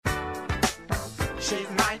She's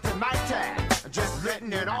mighty, mighty. Just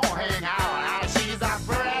letting it all hang out. She's a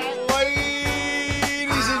friend.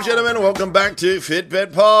 Ladies and gentlemen, welcome back to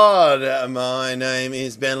Fitbit Pod. My name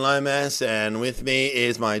is Ben Lomas, and with me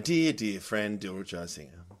is my dear, dear friend, Dilraj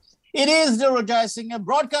Singer. It is Dilraj Singer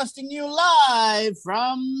broadcasting you live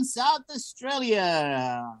from South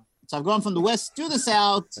Australia. So I've gone from the west to the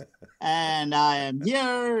south, and I am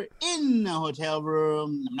here in a hotel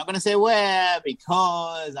room. I'm not going to say where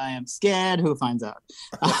because I am scared who finds out.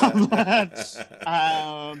 But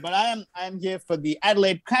I am here for the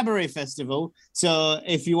Adelaide Cabaret Festival. So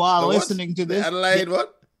if you are listening to this, Adelaide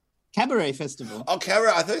what? Cabaret Festival. Oh,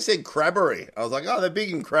 cabaret. I thought you said crabbery. I was like, oh, they're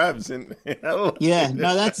big in crabs. Yeah,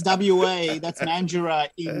 no, that's WA. That's Mandurah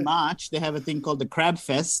in March. They have a thing called the Crab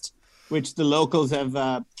Fest, which the locals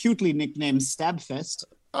have cutely nicknamed Stab Fest.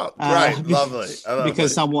 Oh, great. Lovely.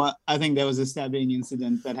 Because I think there was a stabbing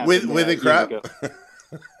incident that happened with a crab?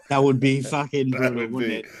 That would be fucking brutal,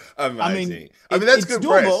 wouldn't it? Amazing. I mean that's good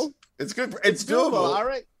press. It's good. It's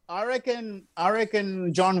doable. I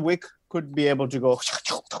reckon John Wick could be able to go.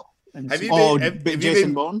 Have you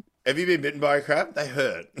Jason Bourne? Have you been bitten by a crab? They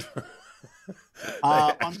hurt.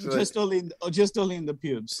 Just only in the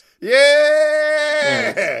pubes. Yeah.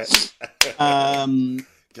 Yes,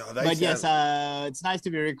 it's nice to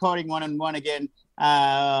be recording one-on-one again.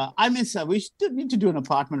 I miss. We need to do an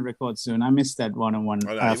apartment record soon. I miss that one-on-one,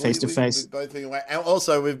 face-to-face. And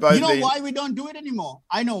also, we've both. You know why we don't do it anymore?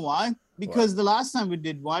 I know why. Because the last time we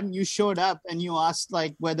did one, you showed up and you asked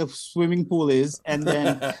like where the swimming pool is, and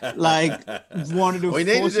then like wanted to. We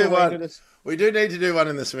need to do one. We do need to do one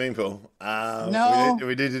in the swimming pool. No, we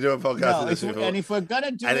need to do a podcast in the swimming pool. And if we're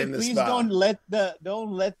gonna do it, please don't let the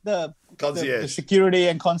concierge, the security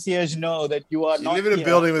and concierge know that you are not. You live in a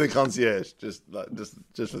building with a concierge, just for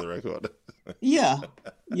the record. Yeah,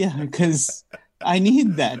 because I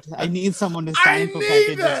need that. I need someone to sign for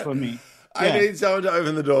packages for me. I need someone to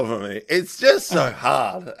open the door for me. It's just so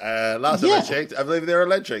hard. Last time I checked, I believe they're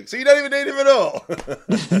electric, so you don't even need him at all.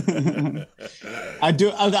 I do.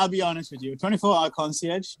 I'll be honest with you. 24-hour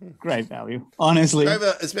concierge, great value. Honestly,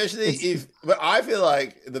 especially but I feel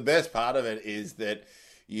like the best part of it is that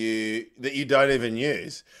you don't even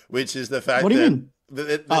use, which is the fact what do you that. mean?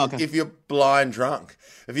 If you're blind drunk,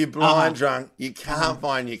 you can't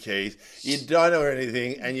find your keys, you don't know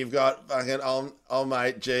anything, and you've got fucking old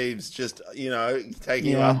mate Jeeves just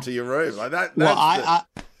taking you up to your room like that.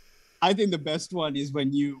 I think the best one is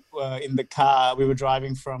when you in the car, we were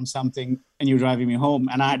driving from something and you were driving me home,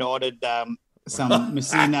 and I had ordered some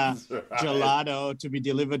Messina gelato to be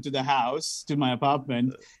delivered to the house, to my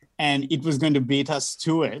apartment, and it was going to beat us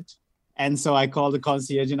to it. And so I called the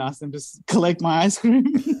concierge and asked them to collect my ice cream.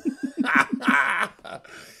 I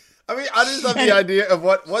mean, I just love the idea of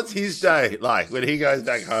what's his day like when he goes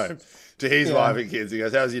back home to his wife and kids. He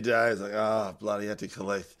goes, "How's your day?" He's like, "Oh, bloody, I had to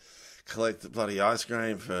collect the bloody ice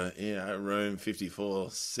cream for room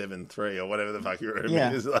 5473 or whatever the fuck your room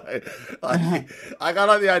is." Like, I kind of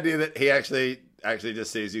like the idea that he actually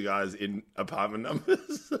just sees you guys in apartment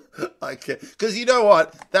numbers. Because you know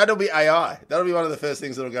what? That'll be AI. That'll be one of the first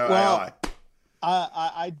things that'll go AI.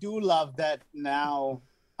 I do love that now.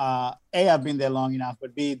 A, I've been there long enough,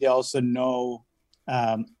 but B, they also know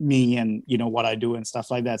me and, what I do and stuff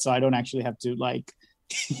like that. So I don't actually have to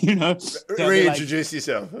reintroduce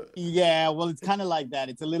yourself. Yeah, well, it's kind of like that.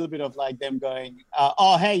 It's a little bit of like them going,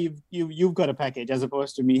 "Oh, hey, you've got a package," as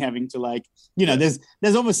opposed to me having to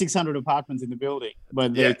there's over 600 apartments in the building,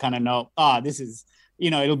 but they kind of know, this is,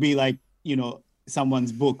 it'll be like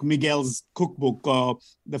someone's book, Miguel's cookbook, or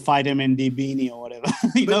the Fight MND beanie or whatever.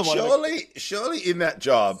 Surely in that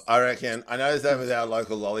job, I reckon, I noticed that with our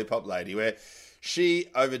local lollipop lady, where she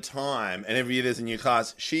over time and every year there's a new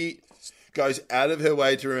class, she goes out of her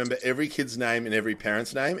way to remember every kid's name and every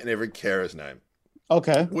parent's name and every carer's name.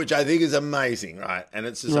 Okay. Which I think is amazing, right? And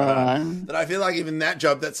it's just that I feel like even that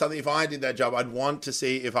job, that's something, if I did that job, I'd want to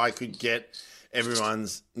see if I could get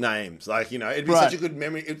everyone's names. Like, it'd be such a good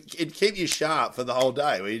memory. It'd keep you sharp for the whole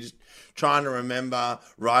day, where you're just trying to remember,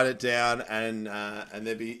 write it down, and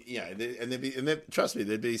there'd be, trust me,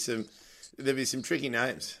 there'd be some tricky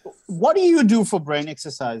names. What do you do for brain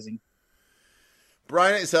exercising?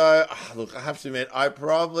 So, look, I have to admit,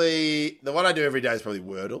 the one I do every day is probably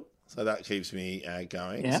Wordle. So that keeps me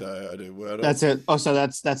going. Yeah. So I do Wordle. That's it. Oh, so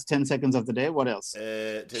that's 10 seconds of the day. What else? 10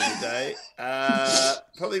 a day.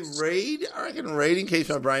 Probably read. I reckon reading keeps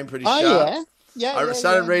my brain pretty sharp. Yeah. I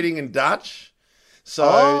started reading in Dutch.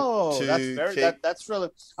 So that's really.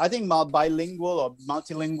 I think bilingual or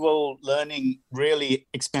multilingual learning really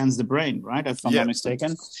expands the brain, right? If I'm not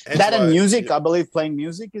mistaken. And music, I believe playing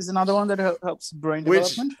music is another one that helps brain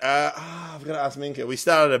development. I've got to ask Minka. We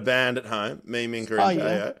started a band at home, me, Minka, and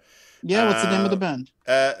Teo. Yeah, what's the name of the band?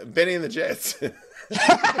 Benny and the Jets.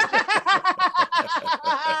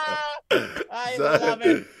 I love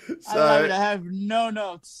it. I love it. I have no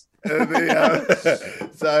notes.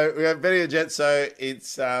 So we have Benny and the Jets. So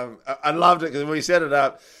it's I loved it because we set it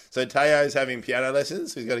up. So Teo's having piano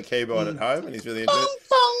lessons. He's got a keyboard at home and he's really into it.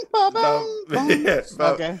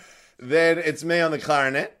 Okay. Then it's me on the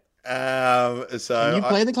clarinet. So you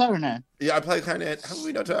play the clarinet? Yeah, I play clarinet. How have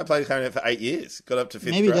we not? I played clarinet for 8 years. Got up to 5th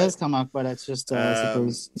grade. Maybe it does come up, but it's just I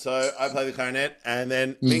suppose. So I play the clarinet, and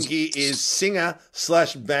then Minky is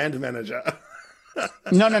singer/band manager.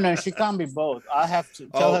 No. She can't be both. I have to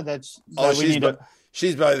tell her that we need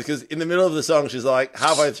she's both, because in the middle of the song, she's like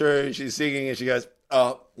halfway through, she's singing, and she goes,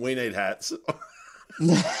 "Oh, we need hats."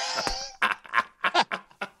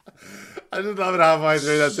 I just love it halfway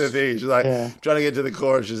through. That's her thing. She's like trying to get to the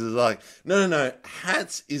chorus. She's just like, no.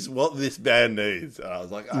 Hats is what this band needs. And I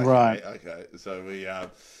was like, okay.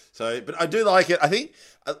 So but I do like it. I think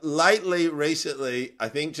recently, I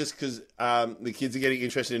think just because the kids are getting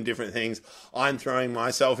interested in different things, I'm throwing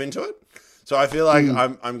myself into it. So I feel like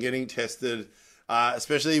I'm getting tested.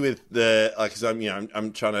 Especially with because I'm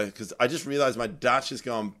trying to, because I just realized my Dutch has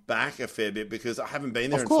gone back a fair bit because I haven't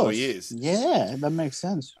been there in 4 years. Yeah, that makes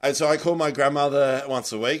sense. And so I call my grandmother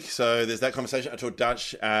once a week. So there's that conversation. I talk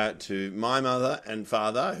Dutch to my mother and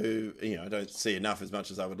father, who I don't see enough as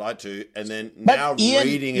much as I would like to. And then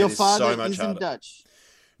reading it is so much harder. Dutch.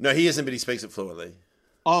 No, he isn't, but he speaks it fluently.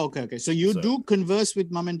 Oh, okay. So you do converse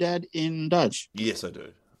with mum and dad in Dutch? Yes, I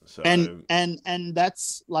do. So, and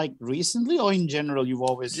that's like recently, or in general you've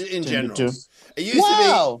always in general to...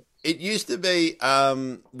 It used to be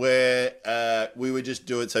where we would just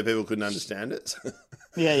do it so people couldn't understand it.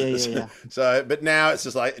 Yeah. So but now it's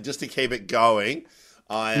just like, just to keep it going,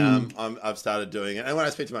 I've started doing it. And when I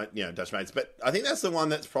speak to my Dutch mates, but I think that's the one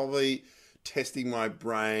that's probably testing my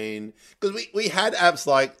brain, because we had apps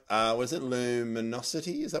like was it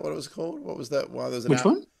Luminosity? Is that what it was called? What was that? Why there was an app?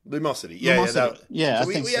 One? Lumosity. Yeah. So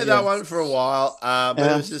we had that one for a while, but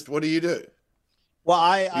it was just, what do you do? Well,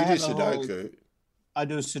 I do Sudoku. I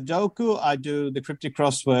do Sudoku. I do the cryptic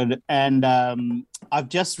crossword, and I've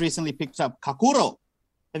just recently picked up Kakuro.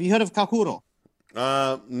 Have you heard of Kakuro?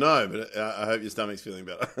 No, but I hope your stomach's feeling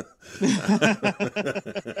better.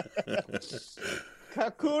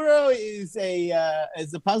 Kakuro is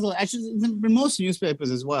a puzzle. Actually, it's in most newspapers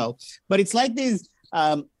as well. But it's like these.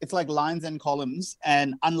 It's like lines and columns.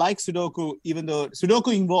 And unlike Sudoku, even though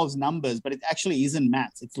Sudoku involves numbers, but it actually isn't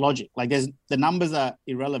maths. It's logic. Like the numbers are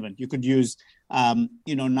irrelevant. You could use 9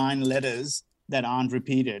 letters that aren't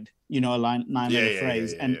repeated. A 9-letter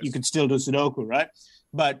phrase, and you could still do Sudoku, right?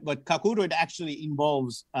 But Kakuro, it actually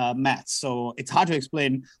involves maths. So it's hard to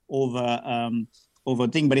explain over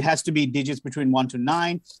thing, but it has to be digits between 1 to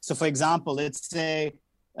 9. So for example, let's say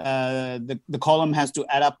the column has to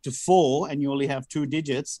add up to 4 and you only have 2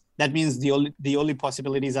 digits. That means the only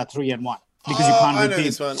possibilities are 3 and 1, because you can't repeat.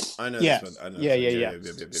 I know this one. Yeah.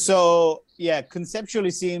 So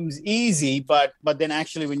conceptually seems easy, but then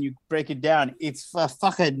actually when you break it down, it's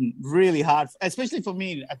fucking really hard, especially for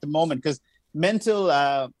me at the moment, because mental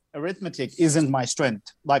arithmetic isn't my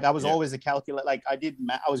strength. Like I was always a calculator. Like I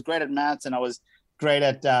was great at maths, and I was great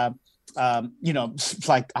at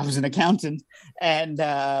like I was an accountant, and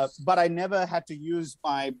but I never had to use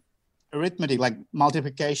my arithmetic, like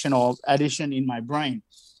multiplication or addition, in my brain.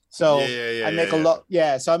 So I make a lot.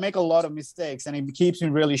 Yeah, so I make a lot of mistakes, and it keeps me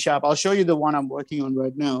really sharp. I'll show you the one I'm working on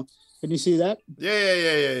right now. Can you see that? Yeah.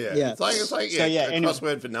 It's like a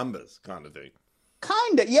crossword for numbers kind of thing.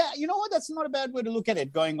 Kind of, yeah. You know what? That's not a bad way to look at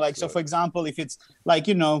it. Going like, so for example, if it's like,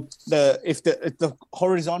 if the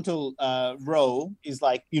horizontal row is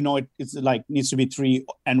like, it's like needs to be 3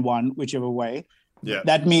 and 1, whichever way. Yeah.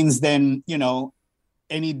 That means then,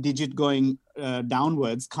 any digit going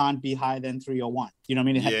downwards can't be higher than 3 or 1. You know what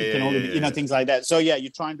I mean? It can only be, things like that. So you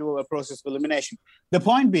try and do a process of elimination. The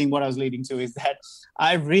point being, what I was leading to is that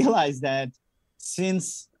I realized that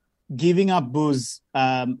since giving up booze,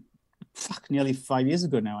 nearly 5 years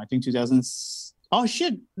ago now. I think 2000. Oh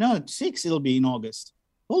shit! No, 6. It'll be in August.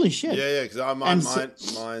 Holy shit! Yeah. Because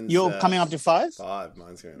mine's. You're coming up to 5. 5.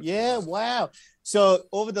 Mine's going. Yeah. Wow. So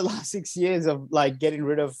over the last 6 years of like getting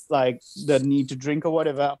rid of like the need to drink or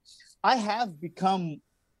whatever, I have become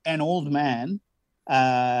an old man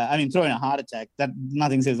I mean, throw in a heart attack. That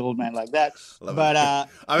nothing says old man like that. Love But it.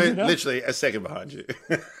 I mean, you know? literally a second behind you.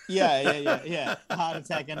 Yeah. Heart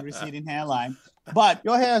attack and receding hairline. But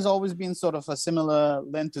your hair has always been sort of a similar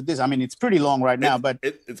length to this. I mean, it's pretty long right now, but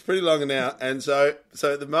It's pretty long now. And so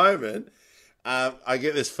at the moment, I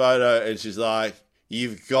get this photo and she's like,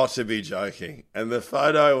 "You've got to be joking." And the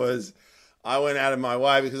photo was, I went out of my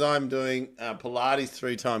way because I'm doing Pilates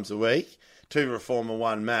 3 times a week, 2 reformer,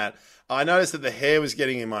 1 mat. I noticed that the hair was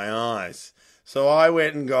getting in my eyes. So I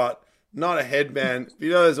went and got, not a headband, you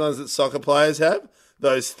know those ones that soccer players have?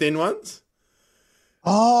 Those thin ones?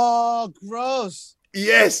 oh, gross.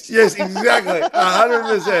 Yes, exactly.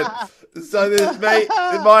 100%. So there's me,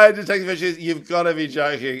 my detective picture is, "You've got to be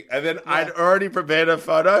joking." And then I'd already prepared a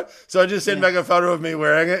photo. So I just sent back a photo of me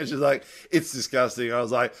wearing it. And she's like, "It's disgusting." I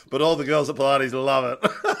was like, "But all the girls at Pilates love it."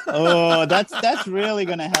 Oh, that's really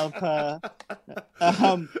going to help her.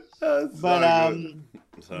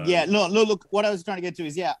 Yeah, no, look, what I was trying to get to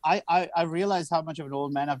is, I realized how much of an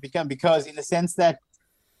old man I've become, because in the sense that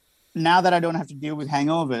now that I don't have to deal with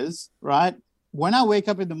hangovers, right? When I wake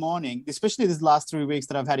up in the morning, especially these last 3 weeks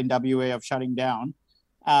that I've had in WA of shutting down,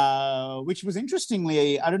 which was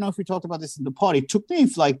interestingly, I don't know if we talked about this in the pod, it took me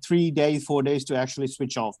like 3 days, 4 days to actually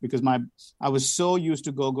switch off, because I was so used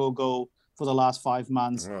to go for the last 5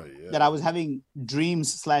 months that I was having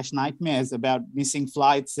dreams/nightmares about missing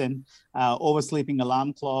flights and oversleeping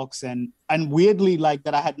alarm clocks, and weirdly, like,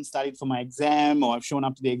 that I hadn't studied for my exam, or I've shown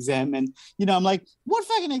up to the exam and, I'm like, what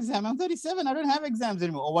fucking exam? I'm 37. I don't have exams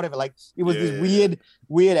anymore, or whatever. Like, it was this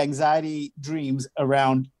weird anxiety dreams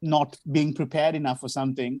around not being prepared enough for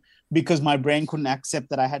something, because my brain couldn't accept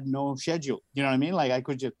that I had no schedule. You know what I mean? Like, I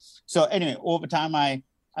could just, so anyway, over time, I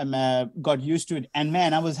got used to it, and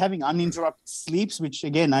man, I was having uninterrupted sleeps, which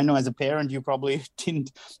again, I know as a parent, you probably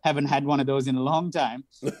haven't had one of those in a long time,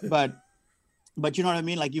 but you know what I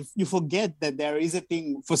mean? Like, you forget that there is a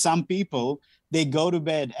thing for some people. They go to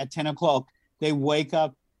bed at 10 o'clock, they wake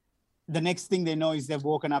up, the next thing they know is they've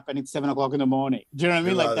woken up and it's 7 o'clock in the morning. Do you know what I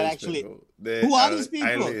mean? Like, that actually, who are these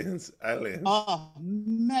people? Aliens. Oh,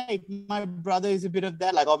 mate, my brother is a bit of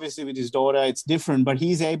that. Like, obviously with his daughter, it's different, but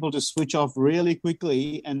he's able to switch off really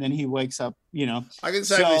quickly, and then he wakes up, I can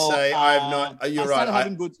safely say I have not, you're right.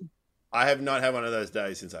 I have not had one of those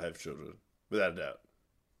days since I have children, without a doubt.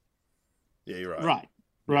 Yeah, you're right.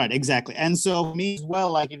 Right, exactly. And so me as well,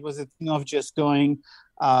 like, it was a thing of just going,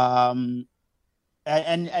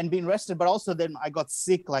 and being rested, but also then I got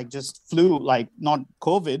sick, like just flu, like not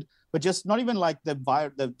COVID, but just not even like the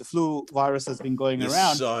flu virus has been going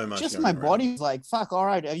around. So much just going my around. body's like, fuck, all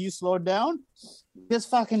right, are you slowed down?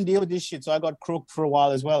 Just fucking deal with this shit. So I got crooked for a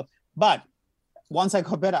while as well. But once I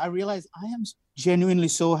got better, I realized I am genuinely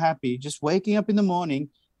so happy just waking up in the morning,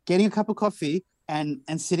 getting a cup of coffee and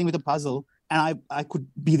sitting with a puzzle, and I could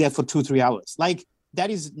be there for 2-3 hours. Like,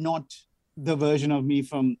 that is not the version of me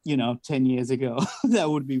from 10 years ago that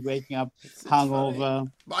would be waking up hungover.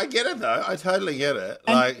 I get it though. I totally get it.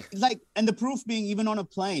 And the proof being, even on a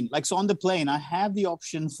plane, like, so on the plane, I have the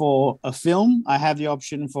option for a film. I have the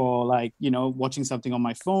option for, like, watching something on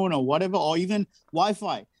my phone or whatever, or even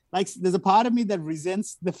Wi-Fi. Like, there's a part of me that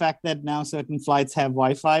resents the fact that now certain flights have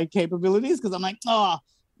Wi-Fi capabilities, because I'm like,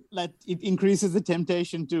 that it increases the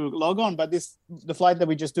temptation to log on. But the flight that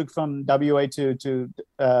we just took from WA to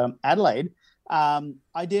Adelaide,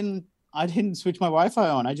 I didn't switch my Wi-Fi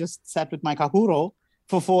on. I just sat with my Kakuro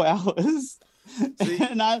for 4 hours.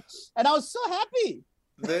 and I was so happy.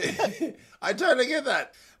 I totally get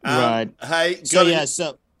that. Right. Hey,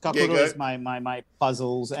 so Kakuro is my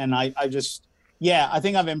puzzles, and I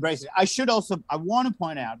think I've embraced it. I want to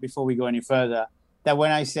point out, before we go any further, that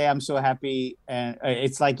when I say I'm so happy, and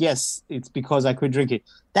it's like, yes, it's because I quit drinking.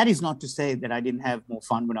 That is not to say that I didn't have more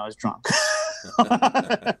fun when I was drunk.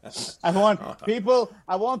 I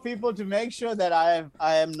want people to make sure that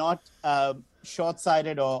I am not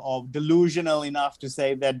short-sighted or delusional enough to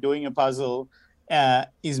say that doing a puzzle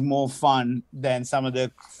is more fun than some of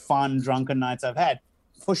the fun drunken nights I've had,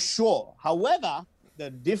 for sure. However,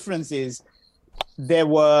 the difference is there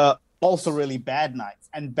were also really bad nights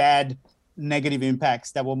and bad negative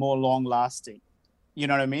impacts that were more long lasting. You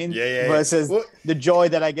know what I mean? Yeah. Versus the joy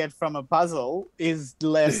that I get from a puzzle is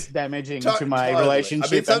less damaging to my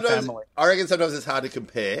relationship and family. I reckon sometimes it's hard to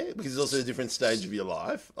compare because it's also a different stage of your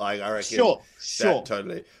life. Like, I reckon Sure.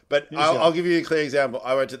 Totally. But I'll give you a clear example.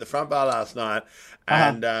 I went to the Front Bar last night,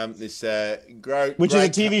 and which is a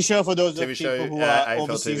TV show for those of people who are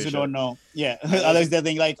overseas who don't know. Yeah. Others, they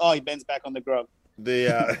think like, oh, he bends back on the grub.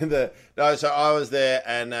 So I was there,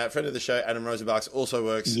 and a friend of the show, Adam Rosenbachs, also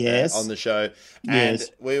works Yes. on the show, and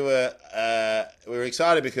Yes. we were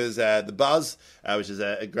excited because the Buzz, which is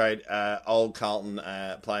a great old Carlton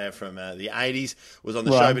player from the 80s, was on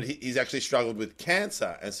the show, but he's actually struggled with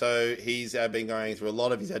cancer, and so he's been going through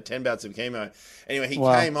he's had 10 bouts of chemo. Anyway, he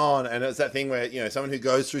came on, and it's that thing where, you know, someone who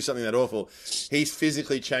goes through something that awful, he's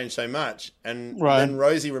physically changed so much, and then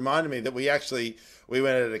Rosie reminded me that we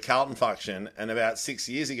went at a Carlton function and about 6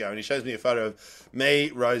 years ago, and he shows me a photo of me,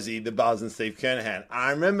 Rosie, the Buzz, and Steve Kernahan.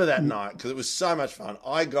 I remember that night because it was so much fun.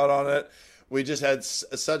 I got on it. We just had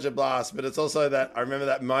such a blast. But it's also that I remember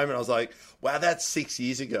that moment. I was like, wow, that's 6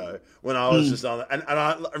 years ago when I was just on it. And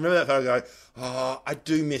I remember that photo going, oh, I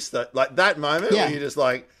do miss that. Like that moment where you're just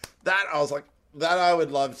like, that, I was like, that I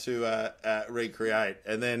would love to recreate.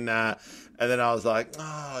 And then I was like,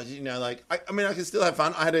 oh, you know, like, I mean, I can still have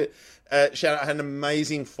fun. I had shout out, I had an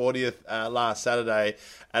amazing 40th last Saturday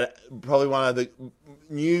at probably one of the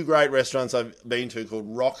new great restaurants I've been to called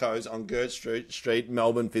Rocco's on Gert Street,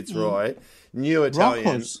 Melbourne, Fitzroy. New Italian.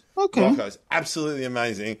 Rocco's. Okay. Rocco's. Absolutely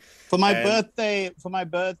amazing. For my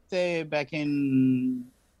birthday back in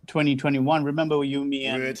 2021, remember you, me,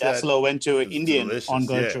 and Daslo went to Indian on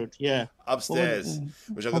Gertrude. Yeah. Upstairs,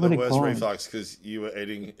 which I got the worst reflux because you were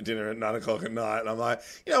eating dinner at 9 o'clock at night, and I'm like,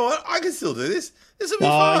 you know what? I can still do this. This will be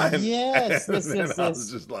fine. Yes, and yes. I was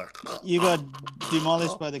just like, you got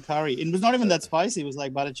demolished by the curry. It was not even that spicy. It was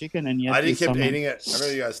like butter chicken, and I did kept eating it. I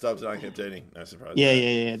remember you guys stopped, and I kept eating. No surprise.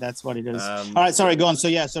 Yeah. That's what it is. All right, sorry, go on. So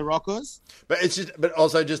Rocco's. So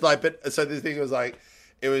the thing was like,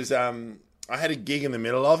 it was I had a gig in the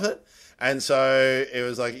middle of it. And so it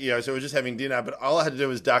was like, you know, so we were just having dinner, but all I had to do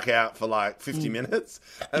was duck out for like 50 minutes.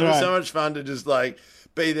 And it was so much fun to just like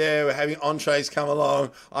be there. We're having entrees come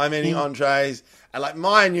along. I'm eating entrees. And like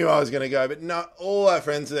Maya knew I was going to go, but not all our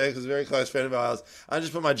friends are there because a very close friend of ours. I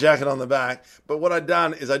just put my jacket on the back. But what I'd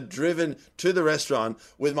done is I'd driven to the restaurant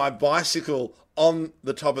with my bicycle on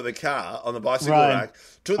the top of the car, on the bicycle rack,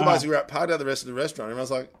 took the bicycle rack, parked out the rest of the restaurant. And I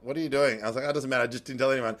was like, what are you doing? I was like, oh, it doesn't matter. I just didn't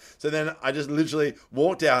tell anyone. So then I just literally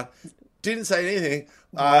walked out, didn't say anything,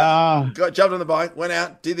 jumped on the bike, went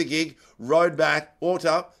out, did the gig, rode back, walked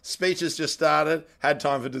up, speeches just started, had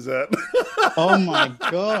time for dessert. Oh my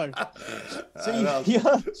God.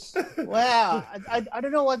 Wow. I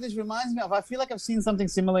don't know what this reminds me of. I feel like I've seen something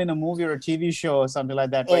similar in a movie or a TV show or something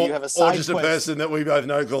like that, where you have a side Or just a person that we both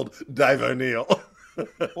know called Dave O'Neill.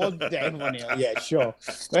 Or Dave O'Neill, yeah, sure.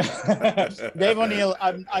 Dave O'Neill,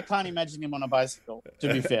 I can't imagine him on a bicycle,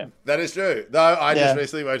 to be fair. That is true. Though I just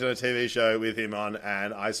recently worked on a TV show with him on,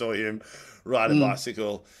 and I saw him ride a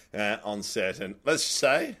bicycle on set. And let's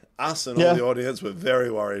say, us and all the audience were very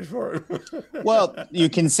worried for him. Well, you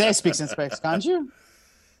can say Specs and Specs, can't you?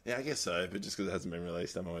 Yeah, I guess so, but just because it hasn't been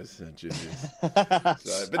released, I'm always dubious.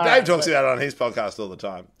 But Dave talks about it on his podcast all the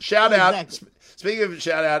time. Shout out. Speaking of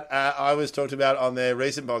shout out, I was talked about on their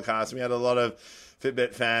recent podcast. We had a lot of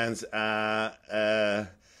Fitbit fans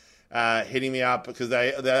hitting me up because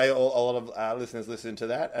a lot of listeners listen to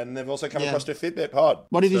that, and they've also come across to Fitbit Pod.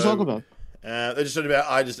 What did you talk about? They just talked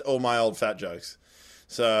about all my old fat jokes.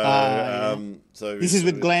 So this is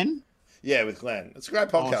with Glenn. Yeah, with Glenn. It's a great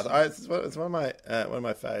podcast. Awesome. It's one of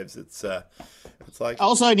my faves. It's like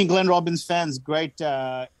also any Glenn Robbins fans. Great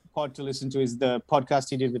pod to listen to is the podcast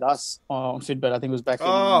he did with us on Fitbit. I think it was back in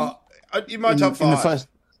my top five.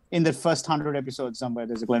 In the first 100 episodes somewhere,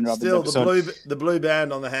 there's a Glenn Robbins episode. The blue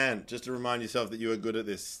band on the hand, just to remind yourself that you are good at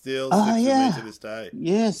this. Still sticks with me to this day.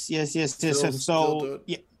 Yes. Still do it.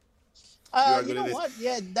 Yeah. You know what?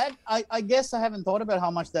 Yeah, that I guess I haven't thought about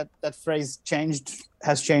how much that phrase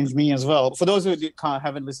has changed me as well. For those who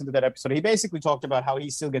haven't listened to that episode, he basically talked about how he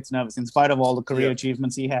still gets nervous in spite of all the career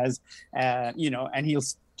achievements he has, and he'll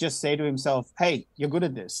just say to himself, "Hey, you're good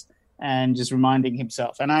at this," and just reminding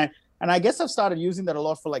himself. And I guess I've started using that a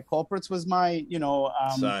lot for like corporates was my,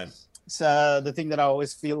 Same. So the thing that I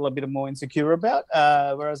always feel a bit more insecure about,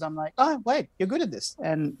 whereas I'm like, oh, wait, you're good at this.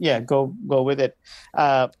 And go with it.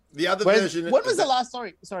 The other version... When was the last...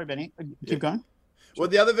 Sorry, Benny. Keep going. Well,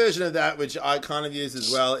 the other version of that, which I kind of use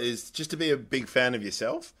as well, is just to be a big fan of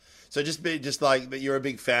yourself. So just be that you're a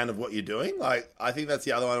big fan of what you're doing. Like, I think that's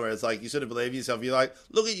the other one where it's like, you sort of believe yourself. You're like,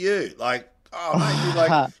 look at you. Like, oh,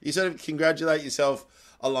 mate, you sort of congratulate yourself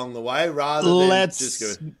along the way rather than just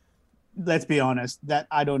go... Let's be honest. That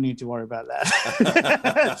I don't need to worry about that.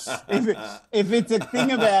 if it's a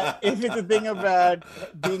thing about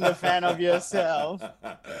being a fan of yourself,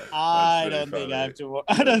 I don't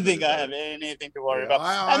think I have anything to worry about.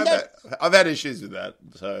 I've had issues with that.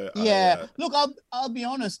 So look, I'll be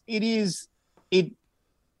honest. It is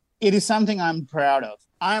something I'm proud of.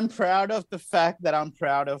 I'm proud of the fact that I'm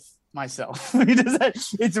proud of myself.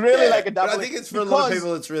 It's really like a double. But I think it's for a lot of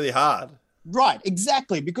people, it's really hard. Right,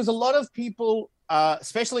 exactly. Because a lot of people,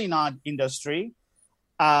 especially in our industry,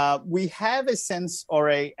 we have a sense or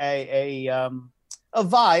a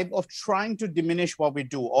vibe of trying to diminish what we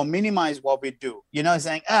do or minimize what we do. You know,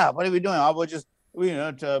 saying, what are we doing? I will just,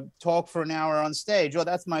 to talk for an hour on stage. Oh,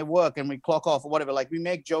 that's my work. And we clock off or whatever. Like we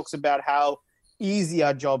make jokes about how easy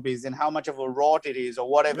our job is and how much of a rot it is or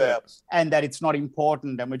whatever. Yeah. And that it's not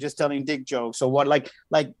important. And we're just telling dick jokes or what,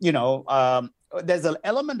 there's an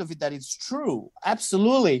element of it that is true.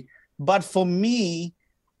 Absolutely. But for me,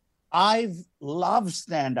 I've loved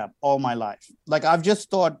stand-up all my life. Like I've just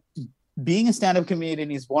thought being a stand-up comedian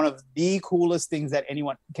is one of the coolest things that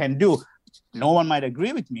anyone can do. No one might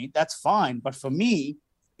agree with me. That's fine. But for me,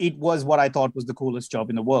 it was what I thought was the coolest job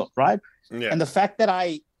in the world, right? Yeah. And the fact that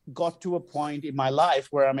I got to a point in my life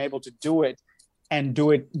where I'm able to do it and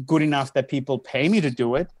do it good enough that people pay me to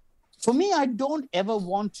do it, for me, I don't ever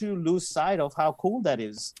want to lose sight of how cool that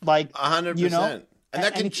is. Like 100%. And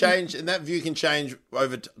that can change, and that view can change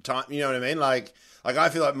over time. You know what I mean? Like I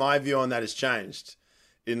feel like my view on that has changed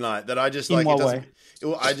in like that. I just like in what way?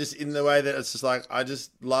 I just in the way that it's just like I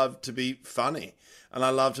just love to be funny, and I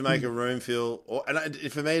love to make a room feel.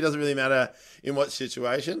 For me, it doesn't really matter in what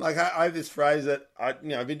situation. Like I have this phrase that I've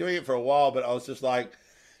been doing it for a while, but I was just like,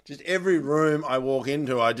 just every room I walk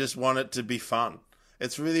into, I just want it to be fun.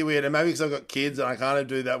 It's really weird. And maybe because I've got kids and I kind of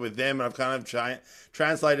do that with them and I've kind of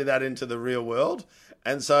translated that into the real world.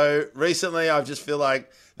 And so recently I just feel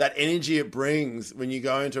like that energy it brings when you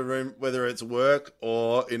go into a room, whether it's work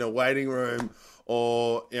or in a waiting room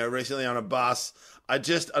or, recently on a bus, I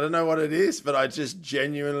don't know what it is, but I just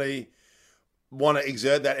genuinely want to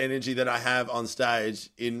exert that energy that I have on stage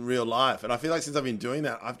in real life. And I feel like since I've been doing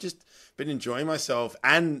that, I've just been enjoying myself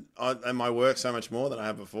and my work so much more than I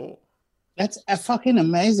have before. That's fucking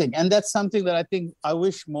amazing. And that's something that I think I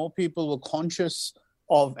wish more people were conscious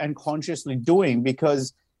of and consciously doing,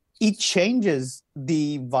 because it changes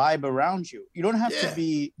the vibe around you. You don't have to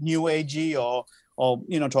be new agey or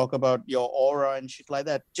talk about your aura and shit like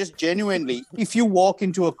that. Just genuinely, if you walk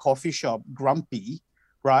into a coffee shop grumpy,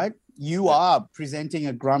 right, you are presenting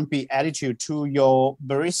a grumpy attitude to your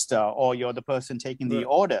barista or you're the person taking the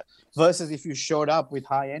order, versus if you showed up with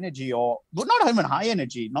high energy or not even high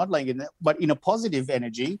energy, not like but in a positive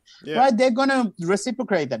energy, right? They're going to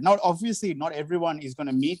reciprocate that. Obviously, not everyone is going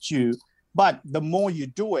to meet you, but the more you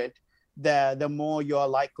do it, the more you're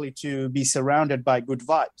likely to be surrounded by good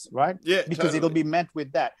vibes, right? Yeah, because it'll be met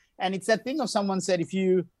with that. And it's that thing of someone said, if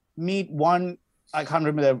you meet one, I can't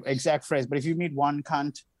remember the exact phrase, but if you meet one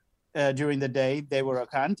cunt during the day, they were a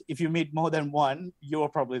cunt. If you meet more than one, you're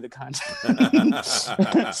probably the cunt.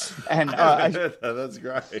 And that's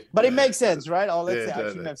great. But it makes sense, right? Let's say I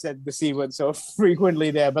shouldn't have said the C word so frequently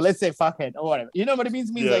there, but let's say fuckhead or whatever. You know what it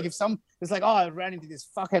means? It means like if it's like, I ran into this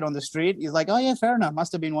fuckhead on the street. He's like, oh yeah, fair enough.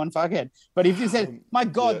 Must have been one fuckhead. But if you said, my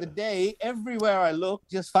God, the day, everywhere I look,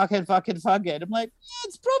 just fuckhead. I'm like,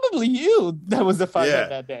 it's probably you that was the fuckhead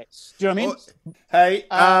that day. Do you know what I mean? Hey,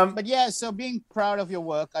 but yeah, so being proud of your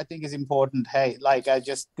work, I think is important. Hey, like I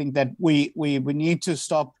just think that we need to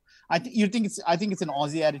stop. I think it's an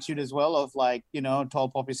Aussie attitude as well of like, tall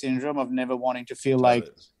poppy syndrome of never wanting to feel like,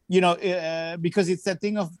 because it's that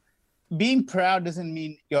thing of being proud doesn't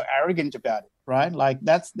mean you're arrogant about it, right? Like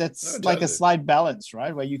that's like a slight balance,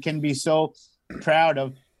 right? Where you can be so proud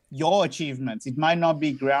of your achievements. It might not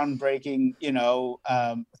be groundbreaking,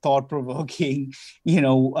 thought-provoking,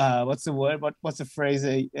 what's the word? What's the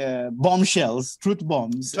phrase? Bombshells, truth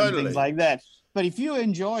bombs, and things like that. But if you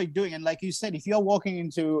enjoy doing it, like you said, if you're walking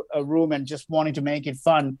into a room and just wanting to make it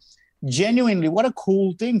fun, genuinely, what a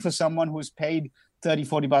cool thing for someone who's paid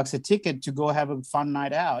 $30-40 a ticket to go have a fun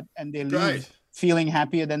night out, and they leave feeling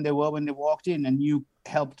happier than they were when they walked in, and you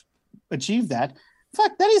helped achieve that. In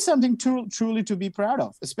fact, that is something truly to be proud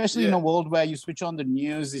of, especially in a world where you switch on the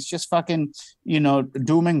news. It's just fucking,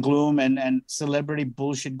 doom and gloom and celebrity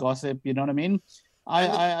bullshit gossip. You know what I mean?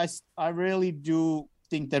 I really do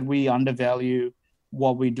think that we undervalue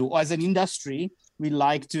what we do. As an industry, we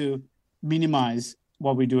like to minimize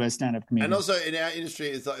what we do as stand-up comedians. And also in our industry,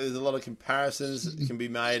 it's like there's a lot of comparisons that can be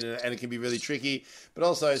made, and it can be really tricky. But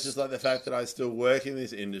also, it's just like the fact that I still work in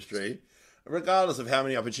this industry, regardless of how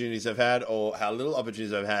many opportunities I've had or how little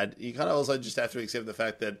opportunities I've had. You kind of also just have to accept the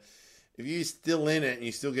fact that if you're still in it and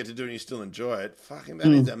you still get to do it and you still enjoy it, fucking that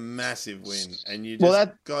is a massive win. And you just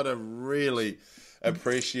got to really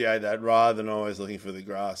appreciate that rather than always looking for the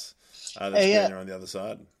grass that's greener on the other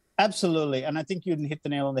side. Absolutely. And I think you hit the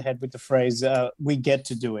nail on the head with the phrase, we get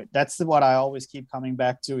to do it. That's what I always keep coming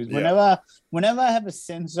back to is whenever I have a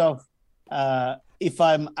sense of, if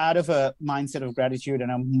I'm out of a mindset of gratitude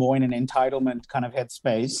and I'm more in an entitlement kind of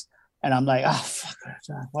headspace and I'm like, fuck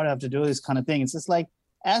it, what do I have to do this kind of thing? It's just like,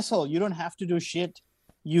 asshole, you don't have to do shit.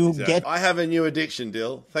 You get. I have a new addiction,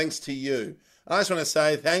 Dill, thanks to you. I just want to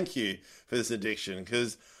say thank you for this addiction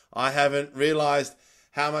because I haven't realized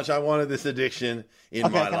how much I wanted this addiction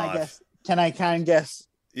in my life. Can I guess?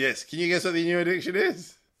 Yes. Can you guess what the new addiction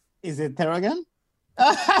is? Is it Theragun?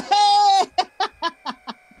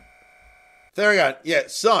 Theragun. Yeah.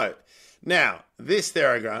 So now this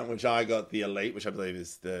Theragun, which I got the Elite, which I believe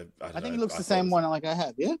is the. I think it looks the same one like I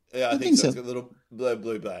have. Yeah. Yeah, I think so. It's got a little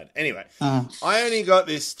blue band. Anyway, I only got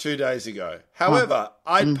this 2 days ago. However,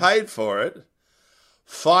 I paid for it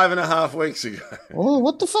 5.5 weeks ago. Oh,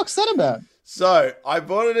 what the fuck's that about? So I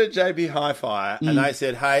bought it at JB Hi-Fi and they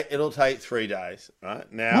said, hey, it'll take 3 days,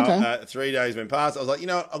 right? Now, 3 days went past. I was like, you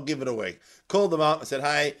know what? I'll give it a week. Called them up. I said,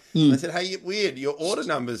 hey. They said, hey, weird. Your order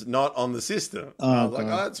number's not on the system. I was like,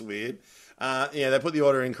 oh, that's weird. They put the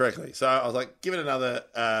order in correctly. So I was like, give it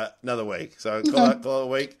another week. So call it a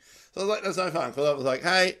week. So I was like, that's no fun. Called up. I was like,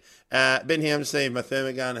 hey, Ben here. I'm just seeing if my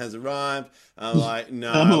Thermogun has arrived. I'm like,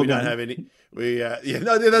 no, we don't have any.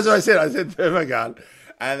 That's what I said. I said Thermogun.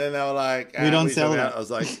 And then they were like, we don't sell that. I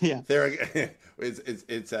was like, Theragun.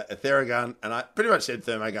 It's a Theragun. And I pretty much said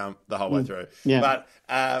Thermogun the whole way through. Yeah. But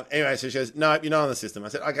anyway, so she goes, no, you're not on the system. I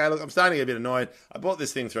said, okay, look, I'm starting to get a bit annoyed. I bought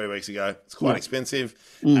this thing 3 weeks ago. It's quite expensive.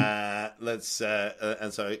 And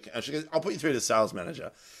so she goes, I'll put you through to the sales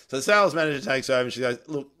manager. So the sales manager takes over and she goes,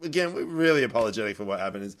 look, again, we're really apologetic for what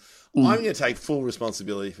happened. I'm going to take full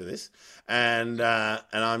responsibility for this, and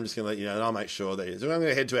I'm just going to let you know, and I'll make sure that so I'm going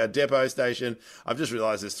to head to our depot station. I've just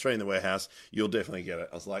realised there's 3 in the warehouse. You'll definitely get it.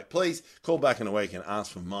 I was like, please call back in a week and ask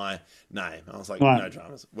for my name. I was like, no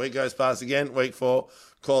dramas. Week goes past again, week 4,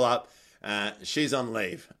 call up. She's on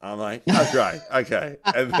leave. I'm like, oh, great, okay.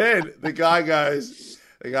 And then the guy goes,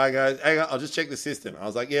 hang on, I'll just check the system. I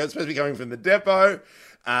was like, yeah, it's supposed to be coming from the depot.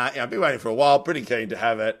 I've been waiting for a while, pretty keen to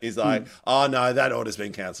have it. He's like, oh no, that order's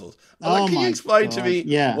been cancelled. I'm like, can you explain to me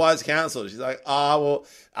why it's cancelled? She's like, well,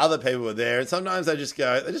 other people were there, and sometimes they just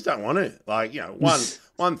don't want to. Like,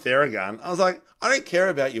 one Theragun. I was like, I don't care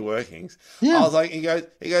about your workings. Yeah. I was like, he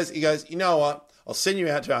goes, you know what? I'll send you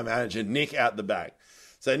out to our manager, Nick, out the back.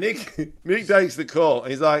 So Nick takes the call.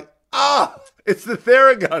 And he's like, it's the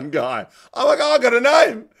Theragun guy. I'm like, I've got a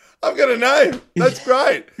name. That's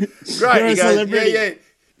great. Great. He goes,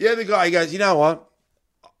 yeah, the guy, he goes, you know what?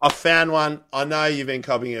 I found one. I know you've been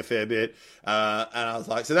copying a fair bit. And I was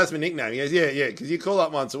like, so that's my nickname. He goes, yeah, because you call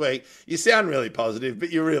up once a week. You sound really positive, but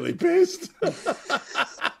you're really pissed. And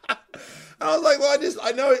I was like, well,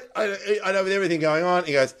 I know with everything going on.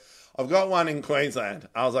 He goes, I've got one in Queensland.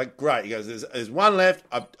 I was like, great. He goes, there's one left.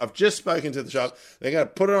 I've just spoken to the shop. They're going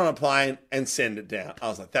to put it on a plane and send it down. I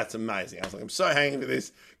was like, that's amazing. I was like, I'm so hanging for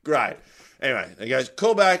this. Great. Anyway, he goes,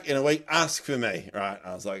 call back in a week, ask for me. Right.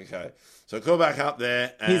 I was like, okay. So I call back up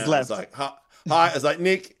there. And he's left. I was like, hi. I was like,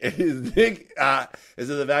 Nick, is Nick, is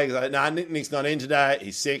it the bag? He's like, no, Nick's not in today.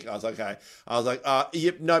 He's sick. I was like, okay. I was like,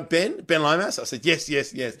 yep, no, Ben Lomas. I said, yes.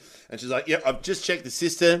 And she's like, yep, I've just checked the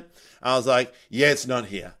system. I was like, yeah, it's not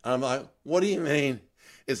here. And I'm like, what do you mean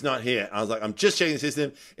it's not here? I was like, I'm just checking the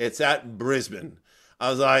system. It's at Brisbane. I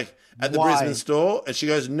was like, at the Brisbane store? And she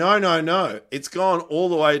goes, no. It's gone all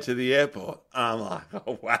the way to the airport. And I'm like,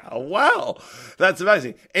 oh, wow. That's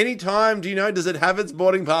amazing. Anytime, does it have its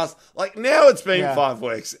boarding pass? Like, now it's been 5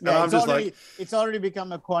 weeks. And I'm just like... It's already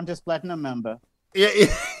become a Qantas Platinum member. Yeah.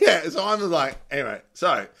 So I'm just like, anyway.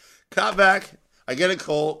 So, cut back. I get a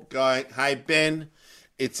call going, hey, Ben,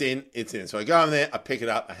 it's in. So I go in there. I pick it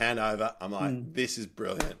up. I hand over. I'm like, this is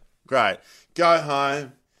brilliant. Great. Go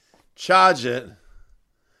home. Charge it.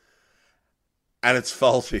 And it's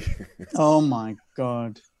faulty. Oh, my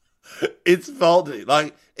God. It's faulty.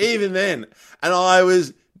 Like, even then. And I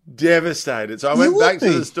was devastated. So I went back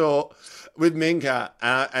to the store with Minka,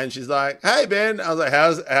 and she's like, hey, Ben. I was like,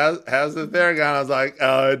 how's the Theragun? I was like,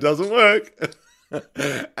 oh, it doesn't work. And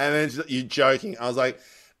then she's like, you're joking. I was like,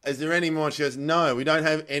 is there any more? And she goes, no, we don't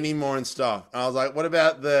have any more in stock. And I was like, what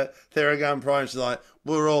about the Theragun Pro? And she's like,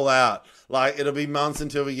 we're all out. Like, it'll be months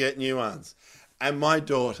until we get new ones. And my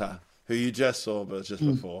daughter, who you just saw, but just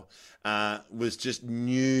before, was just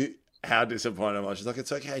knew how disappointed I was. She's like,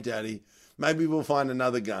 it's okay, Daddy. Maybe we'll find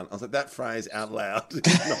another gun. I was like, that phrase out loud.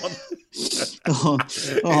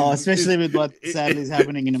 Especially with what sadly is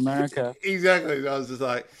happening in America. Exactly. I was just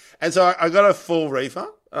like, and so I got a full refund.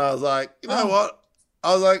 And I was like, you know what?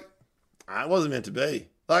 I was like, it wasn't meant to be.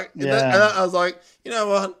 Like, and I was like, you know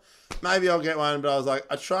what? maybe I'll get one, but I was like,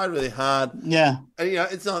 I tried really hard. Yeah. And,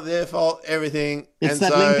 it's not their fault, everything. It's and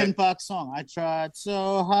that so, Linkin Park song. I tried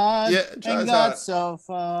so hard and got so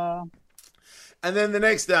far. And then the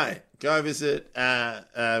next day, go visit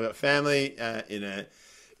family in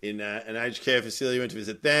an aged care facility. Went to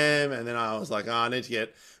visit them, and then I was like, I need to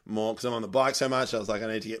get more because I'm on the bike so much. I was like,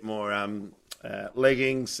 I need to get more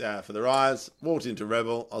leggings for the rides. Walked into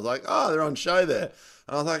Rebel. I was like, oh, they're on show there.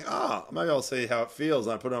 And I was like, oh, maybe I'll see how it feels.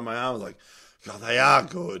 And I put it on my arm. I was like, God, they are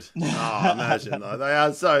good. Oh, imagine. Like, they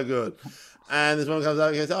are so good. And this woman comes up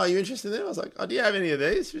and goes, oh, are you interested in them? I was like, oh, do you have any of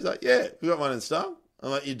these? She's like, yeah, we got one in stock. I'm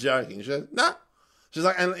like, you're joking. She goes, nah. She's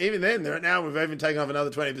like, and even then, now we've even taken off another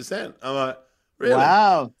 20%. I'm like, really?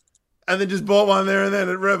 Wow. And then just bought one there and then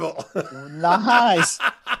at Rebel. Nice.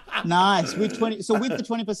 Nice. With the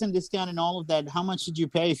 20% discount and all of that, how much did you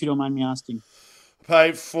pay, if you don't mind me asking?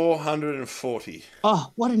 Paid $440.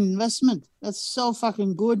 Oh, what an investment. That's so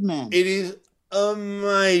fucking good, man. It is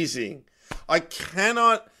amazing. I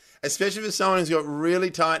cannot, especially for someone who's got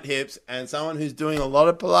really tight hips and someone who's doing a lot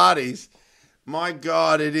of Pilates, my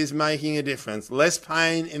God, it is making a difference. Less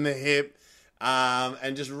pain in the hip.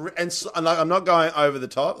 And like, I'm not going over the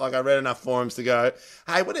top. Like, I read enough forums to go,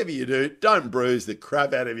 hey, whatever you do, don't bruise the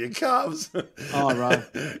crap out of your calves. Oh, right.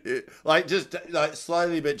 Like, just like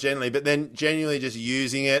slowly but gently, but then genuinely just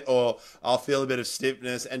using it, or I'll feel a bit of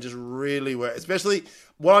stiffness and just really work. Especially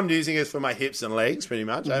what I'm using is for my hips and legs, pretty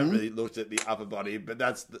much. I haven't really looked at the upper body, but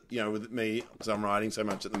that's with me, because I'm riding so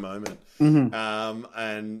much at the moment,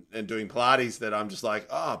 and doing Pilates, that I'm just like,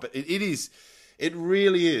 but it is. It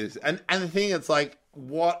really is. And the thing, it's like,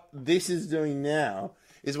 what this is doing now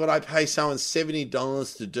is what I pay someone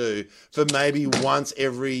 $70 to do for maybe once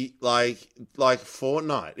every, like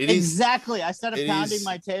fortnight. Exactly. I started pounding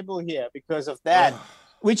my table here because of that,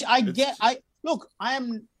 which I get. I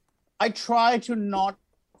try to not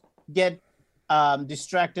get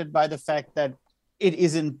distracted by the fact that it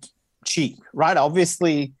isn't cheap, right?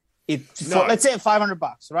 Obviously, let's say $500,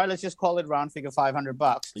 right? Let's just call it round figure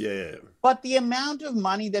 $500. Yeah. But the amount of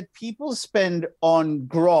money that people spend on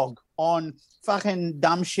grog, on fucking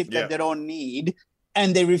dumb shit that they don't need,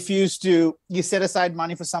 and they refuse to, you set aside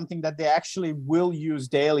money for something that they actually will use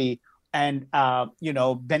daily and,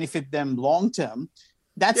 benefit them long term.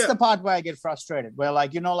 That's the part where I get frustrated, where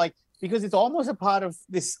because it's almost a part of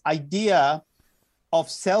this idea of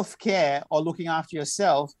self-care or looking after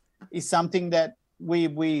yourself is something that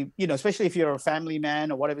we especially if you're a family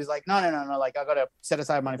man or whatever, is like, no, like, I gotta set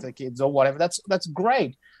aside money for the kids or whatever. That's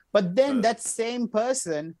great. But then that same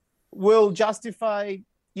person will justify,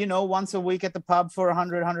 once a week at the pub for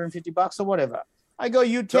 $150 or whatever. I go,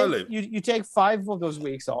 you take 5 of those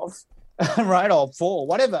weeks off, right? Or 4,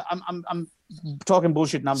 whatever. I'm talking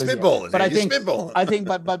bullshit numbers here. But I think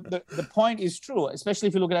but the point is true, especially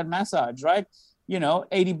if you look at massage, right?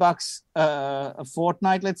 $80 a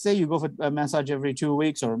fortnight, let's say you go for a massage every 2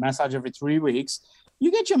 weeks or a massage every 3 weeks,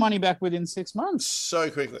 you get your money back within 6 months. So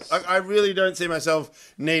quickly. I really don't see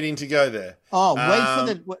myself needing to go there. Oh,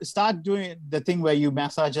 start doing the thing where you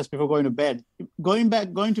massage just before going to bed. Going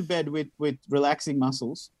to bed with relaxing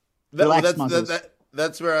muscles.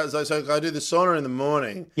 That's where I do the sauna in the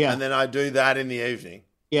morning, and then I do that in the evening.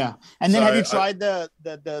 Yeah, and then have you tried the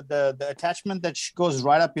attachment that goes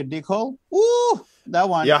right up your dick hole? Ooh, that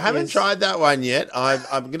one. Yeah, I haven't tried that one yet.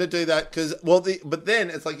 I'm going to do that because but then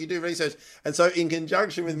it's like you do research, and so in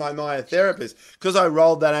conjunction with my myotherapist, because I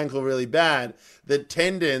rolled that ankle really bad, the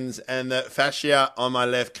tendons and the fascia on my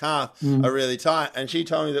left calf are really tight, and she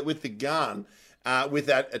told me that with the gun, with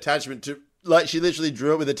that attachment to. Like, she literally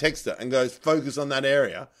drew it with a texter and goes, focus on that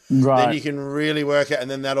area. Right. Then you can really work it, and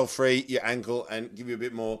then that'll free your ankle and give you a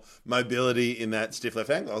bit more mobility in that stiff left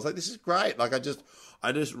ankle. I was like, this is great. Like, I just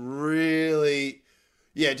really,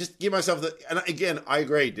 just give myself and again, I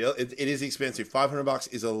agree, Dil. It is expensive.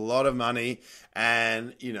 $500 is a lot of money.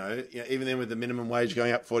 And, even then with the minimum wage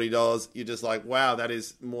going up $40, you're just like, wow, that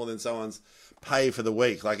is more than someone's pay for the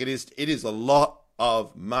week. Like, it is a lot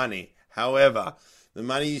of money. However, the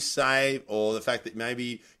money you save, or the fact that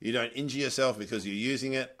maybe you don't injure yourself because you're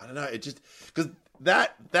using it, I don't know. It just, because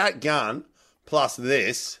that gun plus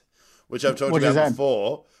this, which I've talked about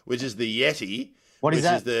before, which is the Yeti. What is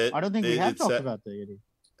that? I don't think we have talked about the Yeti.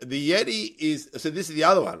 The Yeti is, so this is the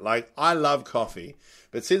other one. Like, I love coffee,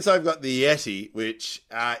 but since I've got the Yeti, which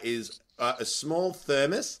is a small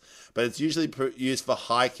thermos, but it's usually used for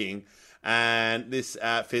hiking, and this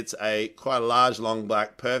fits quite a large long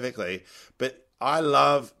black perfectly, but I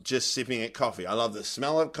love just sipping at coffee. I love the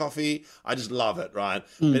smell of coffee. I just love it, right?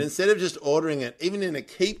 But instead of just ordering it, even in a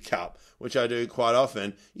keep cup, which I do quite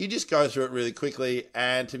often, you just go through it really quickly.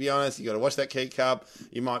 And to be honest, you got to wash that keep cup.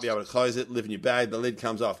 You might be able to close it, live in your bag, the lid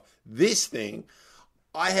comes off. This thing,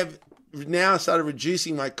 I have now started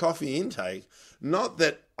reducing my coffee intake. Not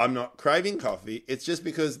that I'm not craving coffee. It's just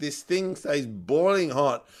because this thing stays boiling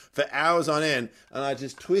hot for hours on end, and I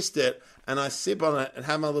just twist it and I sip on it and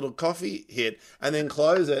have my little coffee hit and then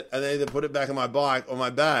close it and then either put it back on my bike or my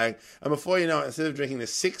bag. And before you know it, instead of drinking the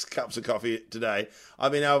 6 cups of coffee today,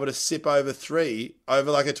 I've been able to sip over 3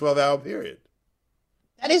 over like a 12-hour period.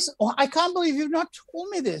 That is, I can't believe you've not told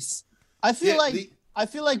me this. I feel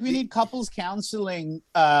like we need couples counseling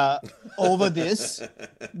over this,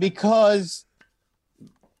 because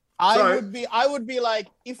I would be like,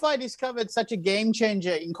 if I discovered such a game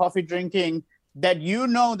changer in coffee drinking that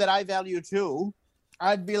that I value too,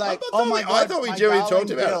 I'd be like, oh my God, I thought we generally talked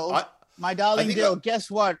about it. My darling Dill, guess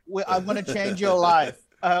what? I'm going to change your life.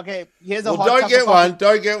 Okay, here's a hot don't cup get of one. coffee.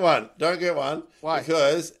 Don't get one. Why?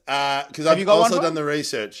 Because I've also done the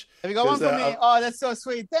research. Have you got one for me? Oh, that's so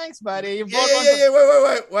sweet. Thanks, buddy. You bought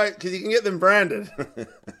Yeah. Wait. Because you can get them branded.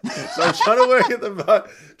 So I'm trying to work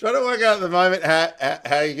out at the moment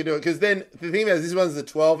how you can do it. Because then the thing is, this one's the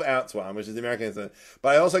 12-ounce one, which is the American one. But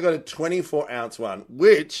I also got a 24-ounce one,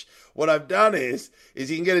 which what I've done is you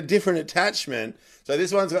can get a different attachment. So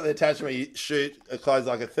this one's got the attachment you shoot close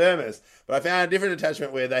like a thermos. But I found a different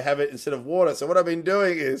attachment where they have it instead of water. So what I've been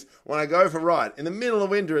doing is when I go for a ride, in the middle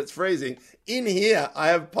of winter, it's freezing. In here, I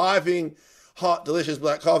have piping hot, delicious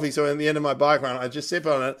black coffee. So at the end of my bike run, I just sip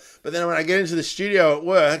on it. But then when I get into the studio at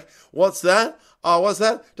work, what's that? Oh, what's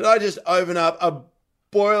that? Did I just open up a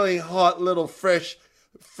boiling hot little fresh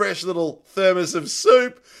little thermos of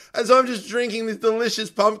soup? And so I'm just drinking this delicious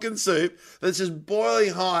pumpkin soup that's just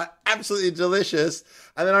boiling hot, absolutely delicious.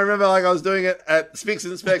 And then I remember I was doing it at Spicks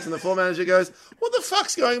and Specs, and the floor manager goes, "What the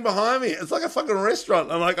fuck's going behind me? It's like a fucking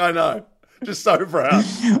restaurant." I'm like, "I know." Just so proud.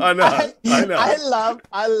 I know.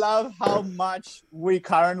 I love how much we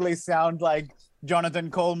currently sound like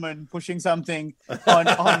Jonathan Coleman pushing something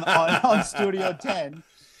on Studio 10.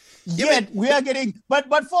 Yet we are getting, but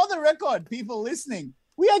for the record, people listening,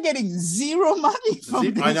 we are getting zero money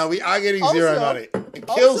from this. I know, we are getting zero money. It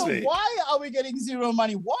kills me. Why are we getting zero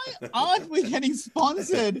money? Why aren't we getting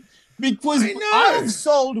sponsored? Because I have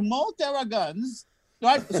sold more Theraguns,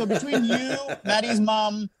 right? So between you, Maddie's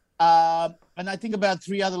mom, and I think about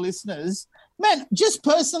 3 other listeners, man, just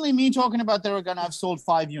personally me talking about Theragun, I've sold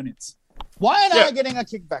 5 units. Why am I getting a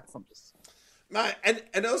kickback from this? No,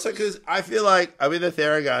 and also because I feel like with the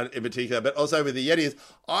Theragun in particular, but also with the Yetis,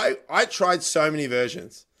 I tried so many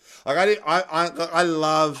versions. Like I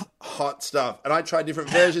love hot stuff, and I tried different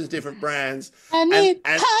versions, different brands. I need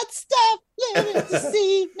hot stuff living this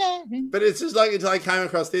evening. But it's just like until I came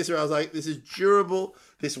across this, where I was like, this is durable,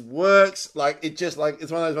 this works. Like it just like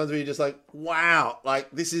it's one of those ones where you're just like, wow, like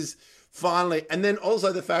this is. Finally, and then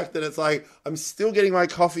also the fact that it's like I'm still getting my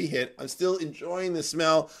coffee hit, I'm still enjoying the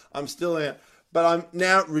smell, I'm still there, but I'm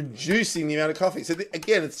now reducing the amount of coffee. So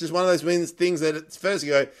again, it's just one of those things that at first you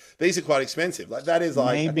go, these are quite expensive. Like that is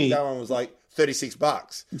like, I think that one was like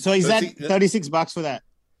 $36. So is that $36 for that?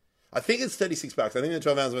 I think it's $36. I think the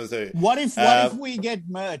 12 ounce was too. What if we get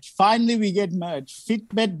merch? Finally, we get merch.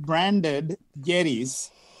 Fitbit branded Yetis.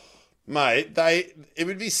 Mate, it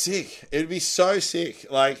would be sick. It would be so sick.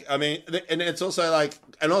 Like, I mean, and it's also like,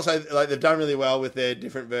 they've done really well with their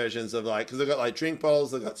different versions of like, because they've got like drink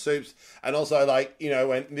bottles, they've got soups, and also like, you know,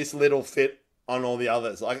 when this little fit on all the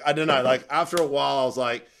others. Like, I don't know, like after a while, I was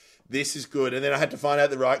like, this is good. And then I had to find out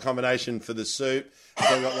the right combination for the soup. So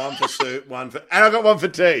I got one for soup, and I got one for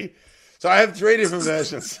tea. So I have 3 different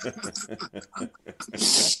versions.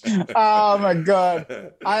 Oh my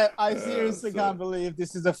God. I seriously can't believe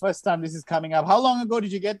this is the first time this is coming up. How long ago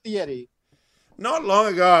did you get the Yeti? Not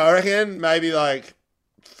long ago. I reckon maybe like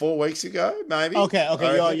 4 weeks ago, maybe.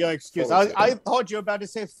 Okay. Your excuse. I thought you were about to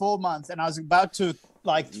say 4 months, and I was about to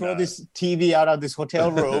like throw this TV out of this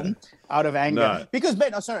hotel room out of anger. No. Because,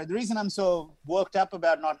 the reason I'm so worked up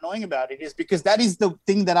about not knowing about it is because that is the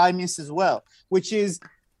thing that I miss as well, which is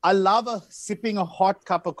I love sipping a hot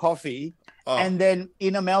cup of coffee, and then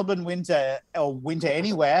in a Melbourne winter or winter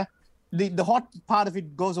anywhere, the hot part of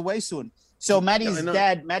it goes away soon. So Maddie's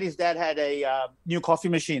dad had a new coffee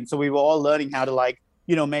machine, so we were all learning how to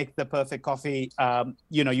make the perfect coffee,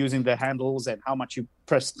 using the handles and how much you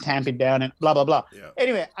tamp it down and blah blah blah. Yeah.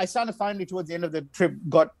 Anyway, I started finally towards the end of the trip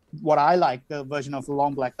got what I like, the version of the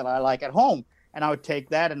long black that I like at home, and I would take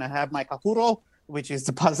that and I have my kakuro, which is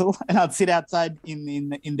the puzzle, and I'd sit outside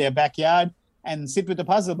in their backyard and sit with the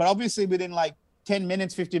puzzle. But obviously within like 10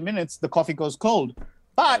 minutes, 15 minutes, the coffee goes cold.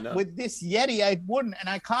 know. But with this Yeti, I wouldn't. And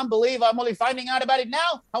I can't believe I'm only finding out about it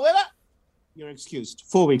now. However, you're excused.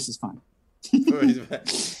 4 weeks is fine.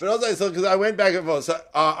 But also, so because I went back and forth, so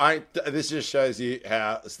this just shows you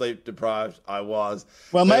how sleep deprived I was.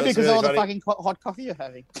 Well, But maybe it's because really of all the funny. fucking hot coffee you're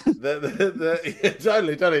having. Yeah,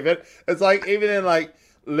 totally. But it's like even in like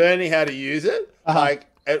learning how to use it, like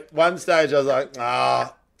at one stage I was like, I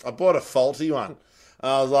bought a faulty one.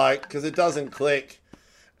 And I was like, because it doesn't click.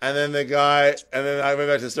 And then I went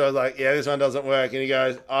back to the store. I was like, yeah, this one doesn't work. And he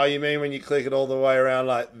goes, oh, you mean when you click it all the way around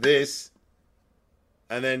like this,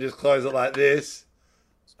 and then just close it like this?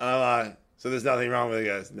 And I'm like, so there's nothing wrong with it. He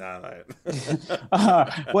goes, no, mate.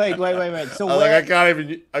 Wait. So I was like,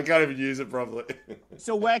 I can't even use it properly.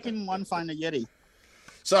 so where can one find a Yeti?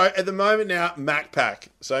 So at the moment now, MacPack.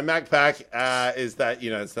 So MacPack is that,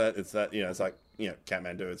 it's like,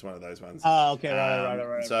 Kathmandu. It's one of those ones. Oh, okay,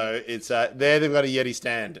 right. So it's there. They've got a Yeti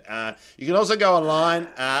stand. You can also go online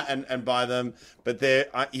and buy them. But they're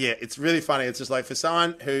it's really funny. It's just like for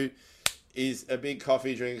someone who is a big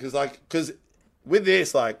coffee drinker, because with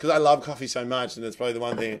this, because I love coffee so much, and it's probably the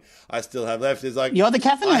one thing I still have left is like You're the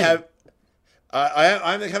caffeinator.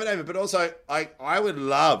 I'm the caffeinator, but also I would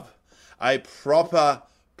love a proper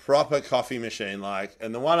coffee machine,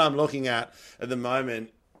 and the one I'm looking at the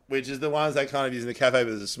moment, which is the ones they kind of use in the cafe, but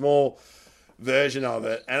there's a small version of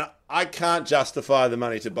it, and I can't justify the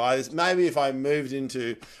money to buy this. Maybe if I moved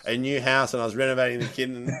into a new house and I was renovating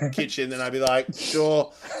the kitchen, then I'd be like,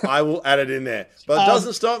 sure, I will add it in there. But it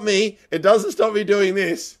doesn't stop me. It doesn't stop me doing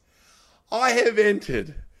this. I have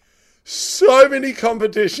entered so many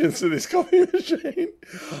competitions for this coffee machine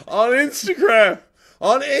on Instagram,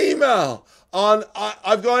 on email,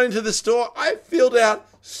 I've gone into the store. I filled out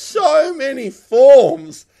so many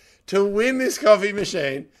forms to win this coffee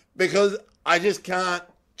machine because I just can't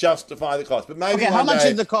justify the cost. But maybe how much day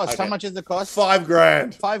is the cost? I How much is the cost?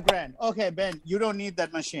 $5,000. $5,000. Okay, Ben, you don't need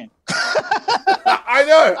that machine. I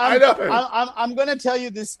know. I'm going to tell you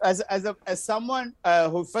this as someone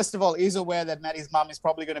who, first of all, is aware that Maddie's mom is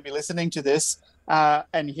probably going to be listening to this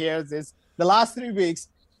and hears this. The last 3 weeks,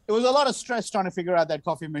 it was a lot of stress trying to figure out that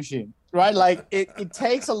coffee machine, right? Like it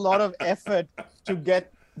takes a lot of effort to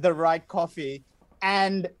get the right coffee.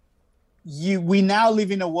 And we now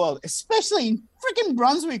live in a world, especially in freaking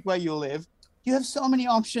Brunswick where you live, you have so many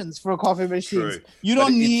options for coffee machines. True. You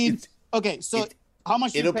don't need... how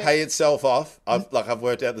much It'll pay itself off. I've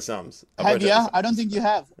worked out the sums. Have you? I don't think you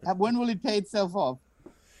have. When will it pay itself off?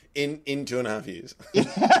 In 2.5 years.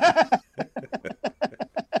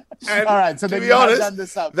 And all right, so to be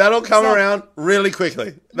honest, that'll come around really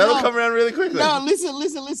quickly. No,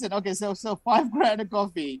 listen. Okay, so $5,000 a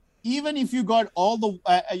coffee. Even if you got all the,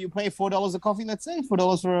 you pay $4 a coffee. Let's say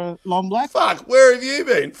 $4 for a long black. Fuck, where have you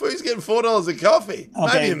been? Who's getting $4 a coffee?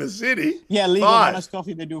 Okay. Maybe in the city. Yeah, legal honest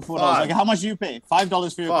coffee. They do $4. Like, how much do you pay?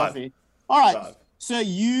 $5 for your coffee. All right. So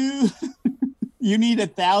you need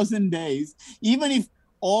 1,000 days. Even if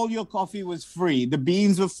all your coffee was free, the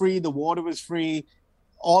beans were free, the water was free,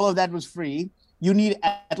 all of that was free, you need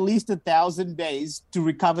at least 1,000 days to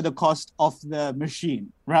recover the cost of the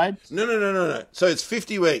machine, right? No. So it's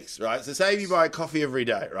 50 weeks, right? So say if you buy coffee every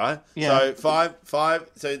day, right? Yeah. So five.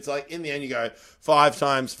 So it's like in the end you go 5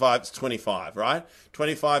 times 5 is 25, right?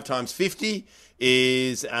 25 times 50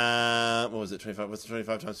 is what was it? 25. What's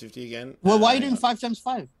 25 times 50 again? Well, why are you doing 5 times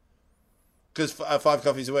 5? Because 5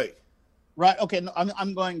 coffees a week. Right. Okay. No,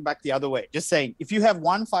 I'm going back the other way. Just saying, if you have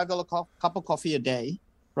one $5 cup of coffee a day,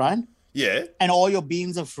 right? Yeah. And all your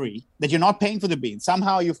beans are free, that you're not paying for the beans.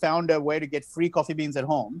 Somehow you found a way to get free coffee beans at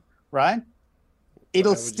home, right?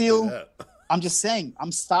 It'll still, I'm just saying,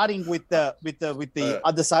 I'm starting with the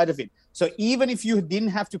other side of it. So even if you didn't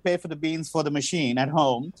have to pay for the beans for the machine at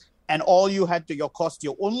home, and all you had to, your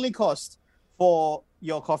only cost for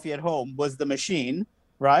your coffee at home was the machine,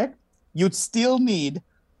 right? You'd still need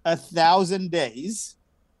 1,000 days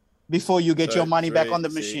before you get your money back on the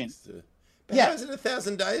machine. How is it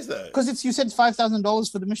 1,000 days though? Because you said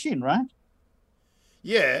 $5,000 for the machine, right?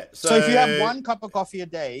 Yeah. So if you have one cup of coffee a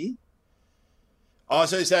day. Oh,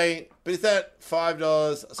 so you're saying, but is that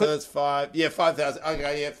 $5? So that's 5. Yeah, 5,000.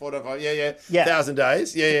 Okay, yeah, 4 to 5. Yeah. 1,000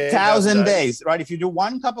 days. Yeah. 1,000 days, right? If you do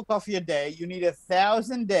one cup of coffee a day, you need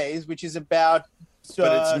 1,000 days, which is about.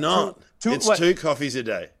 But it's not. It's 2 coffees a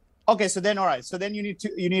day. Okay, so then all right. So then you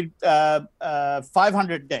need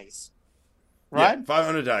 500 days. Right? Yeah,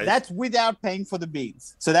 500 days. That's without paying for the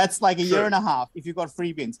beans. So that's like a year and a half if you got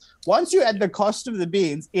free beans. Once you add the cost of the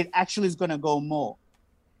beans, it actually is going to go more.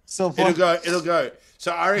 So it'll go.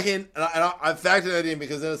 So I reckon, and I factored that in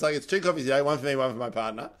because then it's 2 coffees a day, one for me, one for my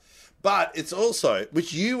partner. But it's also,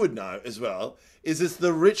 which you would know as well, is it's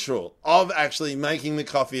the ritual of actually making the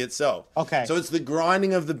coffee itself. Okay. So it's the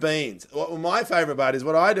grinding of the beans. Well, my favorite part is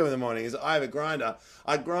what I do in the morning is I have a grinder.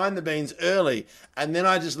 I grind the beans early and then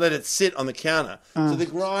I just let it sit on the counter. So the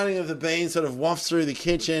grinding of the beans sort of wafts through the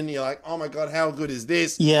kitchen. You're like, oh my God, how good is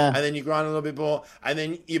this? Yeah. And then you grind a little bit more and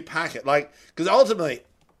then you pack it. Like, because ultimately,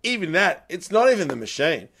 even that, it's not even the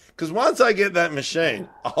machine. Because once I get that machine,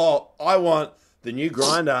 I want the new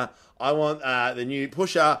grinder. I want the new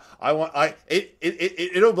pusher.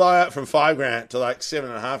 It'll blow out from $5,000 to like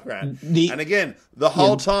 $7,500. And again, the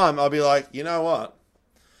whole time I'll be like, you know what?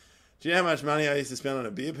 Do you know how much money I used to spend on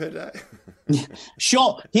a beer per day?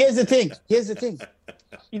 Sure. Here's the thing.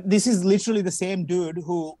 This is literally the same dude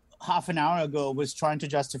who half an hour ago was trying to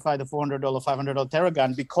justify the $400, $500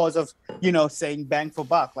 Theragun because of, saying bang for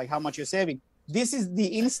buck, like how much you're saving. This is the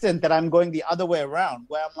instant that I'm going the other way around,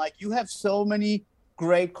 where I'm like, you have so many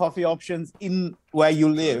great coffee options in where you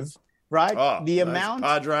live, right? Oh, the nice. amount.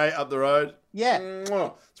 Padre up the road. Yeah. That's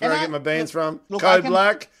where I get my beans from. Look, Code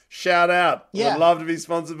Black, shout out. Yeah. Would love to be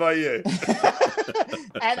sponsored by you.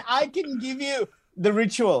 And I can give you the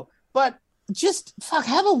ritual, but just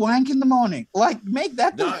have a wank in the morning. Like, make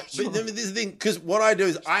that the ritual. But this is the thing, because what I do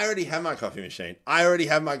is I already have my coffee machine. I already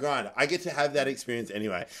have my grinder. I get to have that experience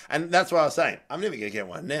anyway. And that's why I was saying, I'm never going to get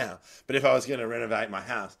one now. But if I was going to renovate my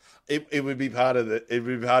house, it would be part of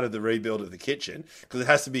the rebuild of the kitchen, because it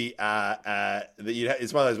has to be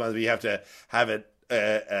it's one of those ones where you have to have it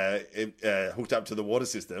hooked up to the water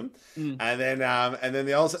system, and then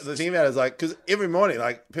the thing about it is like, because every morning,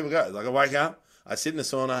 like, people go, like, I wake up, I sit in the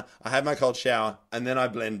sauna, I have my cold shower, and then I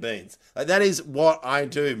blend beans. Like, that is what I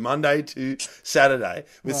do Monday to Saturday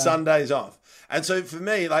with Sundays off. And so for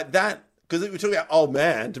me, like that, because we talk about old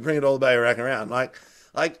man, to bring it all the way back around, like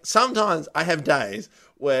sometimes I have days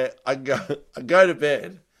where I go to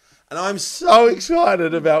bed and I'm so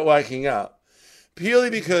excited about waking up,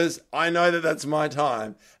 purely because I know that that's my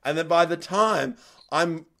time, and that by the time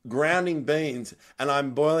I'm grounding beans and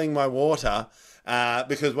I'm boiling my water,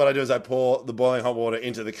 because what I do is I pour the boiling hot water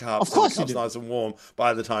into the cup. Of course so the cup's you do. nice and warm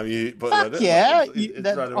by the time you put Fuck it. yeah. It's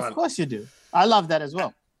right Of course you do. I love that as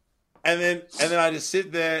well. And then I just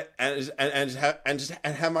sit there and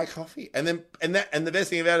have my coffee. And the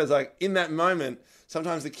best thing about it is, like, in that moment,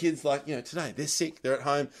 sometimes the kids, like, today they're sick, they're at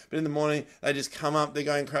home, but in the morning they just come up, they're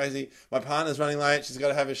going crazy. My partner's running late, she's got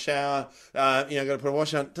to have a shower, got to put a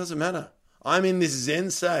wash on. Doesn't matter. I'm in this Zen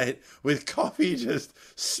state with coffee just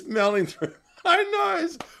smelling through my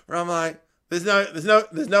nose, where I'm like, there's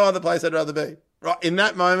no other place I'd rather be. Right in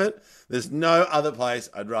that moment, there's no other place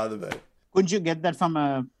I'd rather be. Couldn't you get that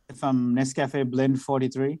from Nescafe Blend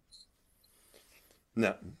 43?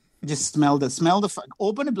 No. Just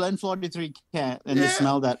open a Blend 43 can and just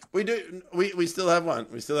smell that. We do. We still have one.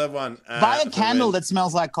 Buy a candle that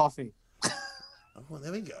smells like coffee. Oh, well,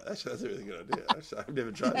 there we go. Actually, that's a really good idea. Actually, I've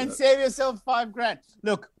never tried And that. save yourself $5,000.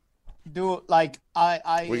 Look,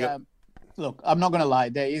 look, I'm not gonna lie.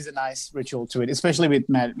 There is a nice ritual to it, especially with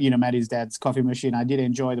Maddie's dad's coffee machine. I did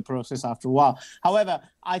enjoy the process after a while. However,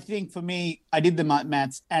 I think for me, I did the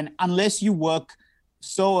maths, and unless you work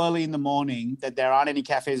so early in the morning that there aren't any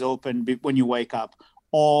cafes open when you wake up,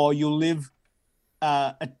 or you live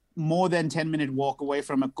a more than 10-minute walk away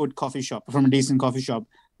from a good coffee shop, from a decent coffee shop,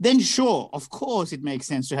 then sure, of course, it makes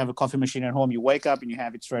sense to have a coffee machine at home. You wake up and you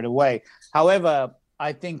have it straight away. However,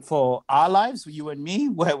 I think for our lives, you and me,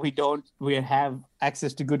 where we have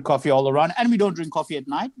access to good coffee all around, and we don't drink coffee at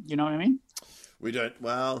night. You know what I mean? We don't.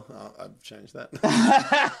 Well, I've changed that.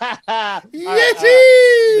 Yeti!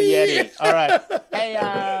 The Yeti. All right.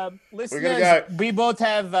 Hey, listeners, we both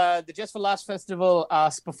have the Just for Laughs Festival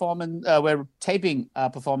performance. We're taping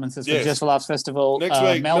performances for Just for Laughs Festival next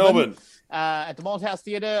week, Melbourne. At the Malthouse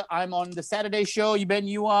Theatre. I'm on the Saturday show.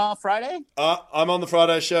 You are Friday? I'm on the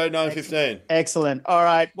Friday show, 9:15. Excellent. All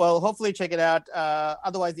right. Well, hopefully check it out.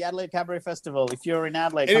 Otherwise, the Adelaide Cabaret Festival. If you're in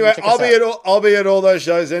Adelaide, anyway, I'll be at all those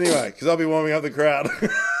shows anyway, because I'll be warming up the crowd.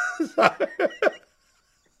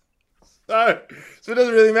 so it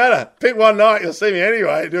doesn't really matter. Pick one night, you'll see me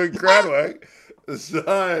anyway doing crowd work.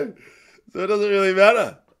 So it doesn't really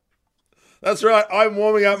matter. That's right. I'm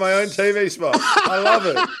warming up my own TV spot. I love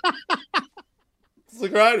it. It's the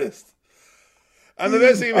greatest. And the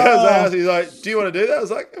best thing about it is I asked, he's like, do you want to do that? I was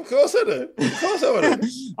like, of course I do. Of course I want to.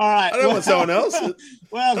 All right. I don't want someone else. I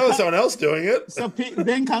don't want someone else doing it. So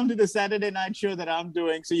then come to the Saturday night show that I'm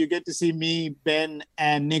doing. So you get to see me, Ben,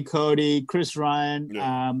 and Nick Cody, Chris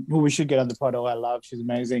Ryan, who we should get on the pod. Oh, I love. She's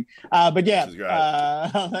amazing. But yeah, she's great.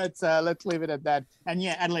 let's leave it at that. And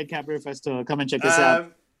yeah, Adelaide Cabaret Festival. Come and check us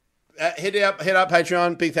out. hit up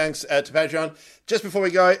Patreon. Big thanks to Patreon. Just before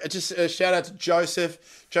we go, just a shout out to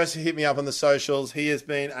Joseph. Joseph hit me up on the socials. He has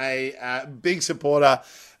been a big supporter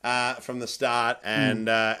from the start, and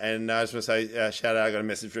I just want to say shout out. I got a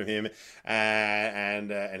message from him,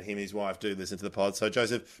 and him and his wife do listen to the pod. So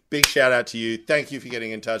Joseph, big shout out to you. Thank you for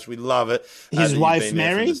getting in touch. We love it. His wife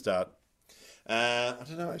Mary. From the start. I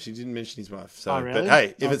don't know. Actually, didn't mention his wife. So, really? But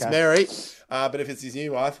hey, if it's Mary, but if it's his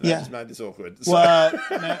new wife, that just made this awkward. So. Well,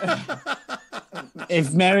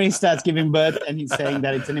 if Mary starts giving birth and he's saying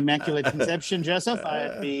that it's an immaculate conception, Joseph,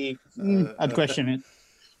 I'd question it.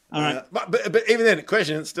 All right. But even then,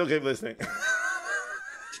 question, still keep listening.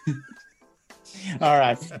 All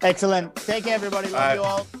right. Excellent. Take care, everybody. Love you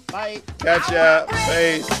all. Bye. Catch ya.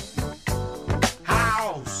 Peace.